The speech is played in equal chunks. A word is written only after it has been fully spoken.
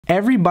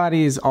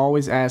Everybody is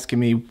always asking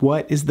me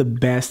what is the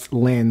best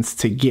lens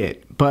to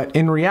get, but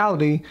in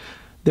reality,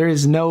 there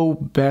is no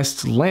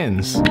best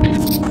lens.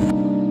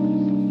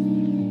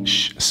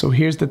 So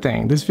here's the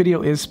thing. This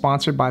video is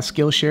sponsored by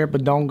Skillshare,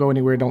 but don't go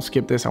anywhere. Don't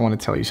skip this. I want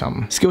to tell you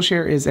something.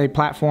 Skillshare is a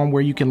platform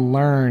where you can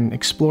learn,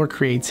 explore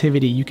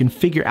creativity. You can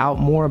figure out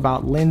more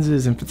about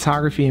lenses and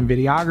photography and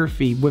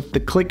videography with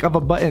the click of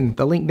a button,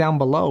 the link down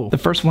below. The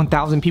first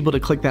 1,000 people to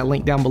click that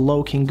link down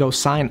below can go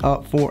sign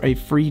up for a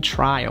free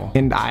trial.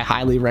 And I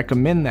highly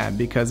recommend that,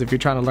 because if you're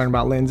trying to learn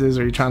about lenses,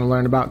 or you're trying to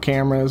learn about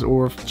cameras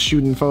or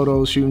shooting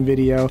photos, shooting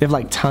video, they have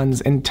like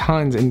tons and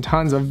tons and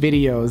tons of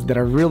videos that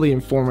are really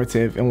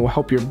informative and will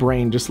help your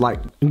brain just like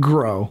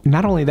grow.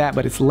 Not only that,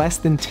 but it's less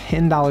than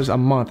 $10 a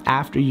month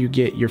after you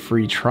get your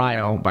free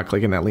trial by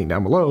clicking that link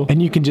down below,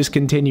 and you can just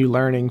continue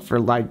learning for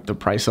like the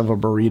price of a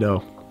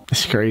burrito.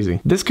 It's crazy.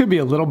 This could be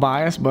a little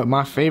biased, but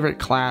my favorite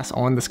class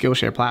on the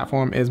Skillshare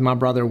platform is my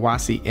brother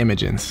Wasi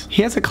Imogens.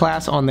 He has a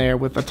class on there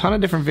with a ton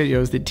of different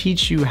videos that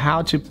teach you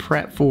how to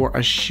prep for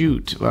a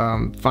shoot,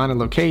 finding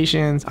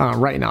locations,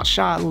 writing out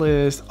shot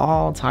lists,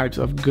 all types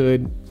of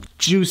good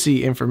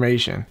juicy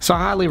information. So I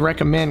highly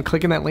recommend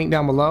clicking that link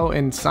down below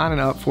and signing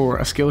up for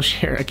a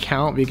Skillshare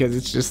account, because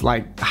it's just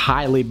like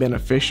highly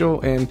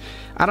beneficial. And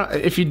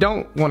if you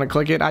don't want to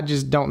click it, I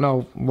just don't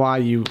know why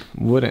you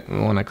wouldn't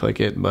want to click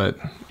it, but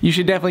you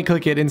should definitely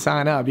click it and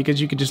sign up,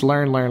 because you could just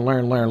learn.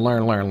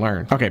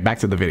 Okay, back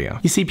to the video.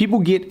 You see,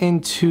 people get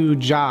into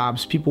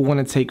jobs, people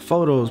want to take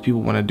photos,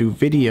 people want to do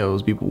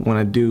videos, people want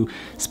to do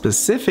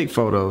specific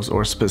photos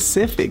or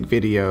specific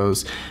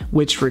videos,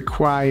 which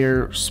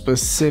require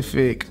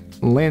specific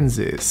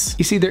lenses.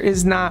 You see, there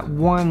is not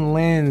one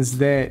lens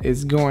that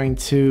is going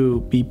to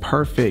be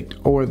perfect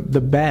or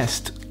the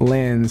best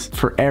lens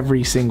for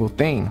every single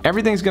thing.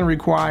 Everything's going to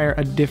require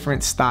a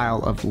different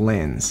style of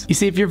lens. You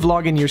see, if you're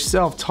vlogging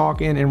yourself,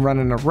 talking and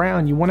running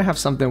around, you want to have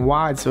something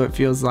wide so it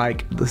feels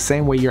like the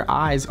same way your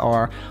eyes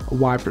are, a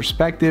wide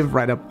perspective,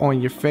 right up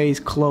on your face,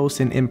 close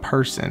and in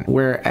person.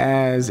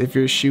 Whereas if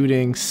you're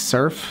shooting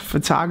surf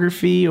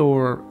photography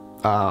or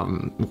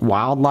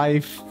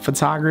wildlife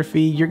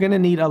photography, you're gonna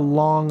need a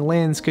long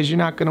lens, because you're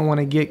not gonna want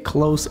to get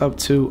close up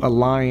to a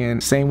lion.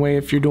 Same way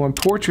if you're doing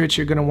portraits,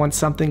 you're gonna want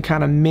something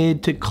kind of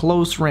mid to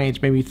close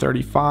range, maybe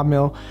 35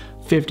 mil,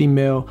 50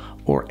 mil,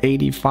 or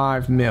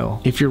 85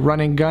 mil. If you're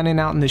running gunning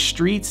out in the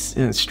streets,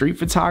 in street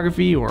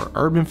photography or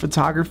urban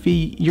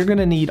photography, you're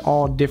gonna need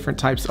all different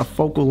types of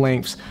focal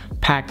lengths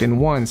packed in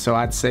one. So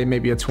I'd say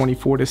maybe a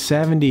 24 to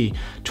 70,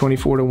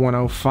 24 to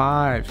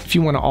 105. If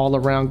you want an all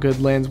around good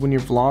lens when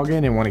you're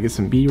vlogging and want to get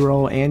some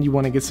B-roll and you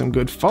want to get some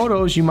good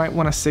photos, you might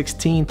want a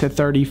 16 to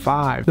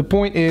 35. The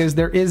point is,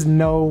 there is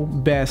no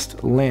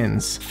best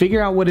lens.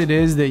 Figure out what it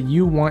is that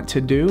you want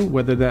to do,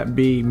 whether that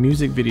be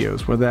music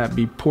videos, whether that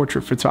be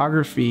portrait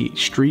photography,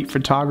 street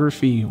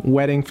photography,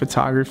 wedding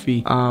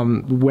photography,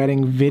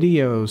 wedding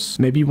videos.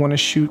 Maybe you want to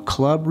shoot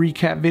club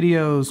recap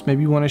videos.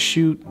 Maybe you want to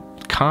shoot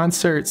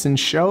concerts and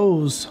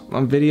shows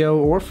on video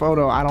or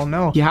photo. I don't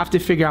know. You have to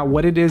figure out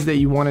what it is that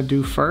you want to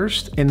do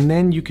first, and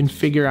then you can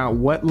figure out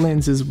what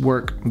lenses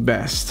work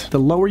best. The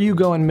lower you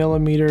go in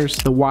millimeters,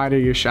 the wider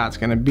your shot's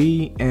going to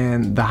be,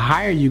 and the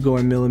higher you go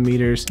in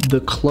millimeters, the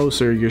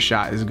closer your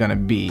shot is going to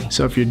be.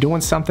 So if you're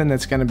doing something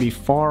that's going to be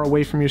far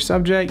away from your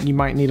subject, you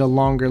might need a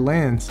longer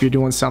lens. If you're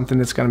doing something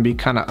that's going to be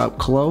kind of up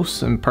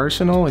close and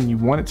personal and you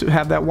want it to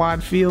have that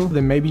wide feel,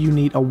 then maybe you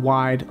need a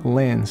wide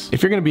lens.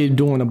 If you're going to be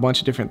doing a bunch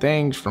of different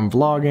things, from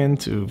vlogging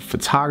to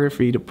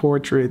photography to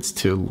portraits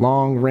to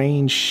long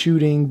range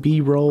shooting,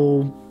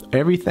 B-roll,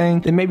 everything,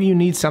 then maybe you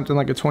need something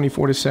like a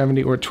 24 to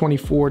 70 or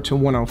 24 to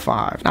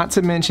 105. Not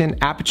to mention,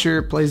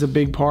 aperture plays a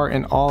big part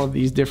in all of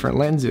these different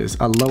lenses.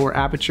 A lower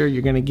aperture,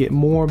 you're going to get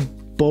more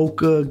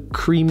bokeh,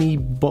 creamy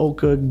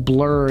bokeh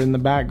blur in the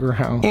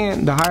background.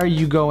 And the higher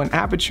you go in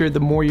aperture, the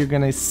more you're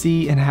gonna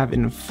see and have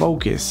in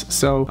focus.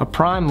 So a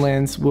prime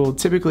lens will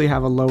typically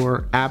have a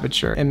lower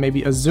aperture, and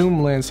maybe a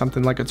zoom lens,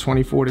 something like a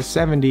 24 to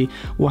 70,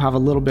 will have a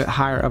little bit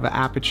higher of an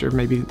aperture,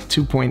 maybe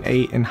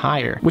 2.8 and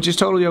higher, which is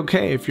totally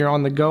okay. If you're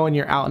on the go and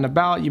you're out and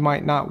about, you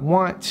might not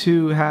want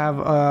to have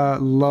a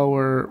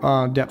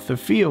lower depth of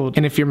field.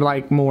 And if you're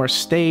like more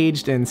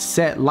staged and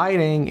set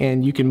lighting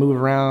and you can move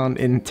around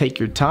and take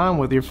your time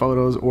with your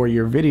photos or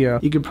your video,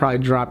 you could probably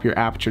drop your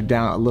aperture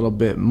down a little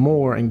bit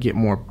more and get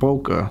more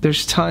bokeh.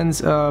 There's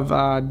tons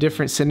of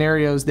different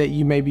scenarios that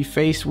you may be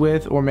faced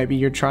with, or maybe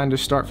you're trying to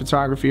start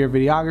photography or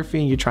videography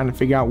and you're trying to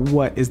figure out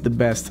what is the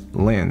best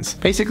lens.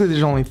 Basically,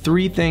 there's only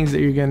 3 things that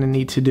you're going to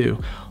need to do.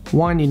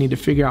 1, you need to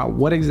figure out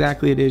what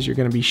exactly it is you're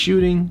going to be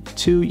shooting.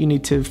 2, you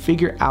need to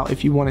figure out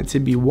if you want it to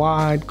be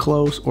wide,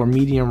 close, or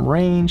medium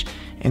range.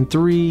 And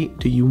 3,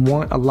 do you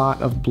want a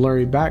lot of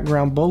blurry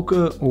background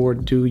bokeh, or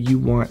do you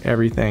want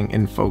everything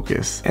in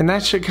focus? And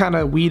that should kind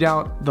of weed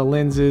out the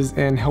lenses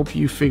and help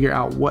you figure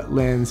out what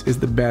lens is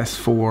the best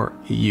for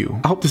you.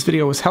 I hope this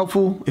video was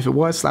helpful. If it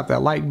was, slap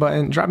that like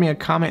button, drop me a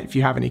comment if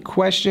you have any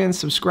questions,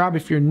 subscribe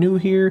if you're new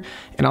here,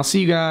 and I'll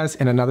see you guys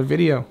in another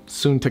video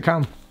soon to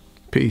come.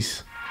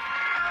 Peace.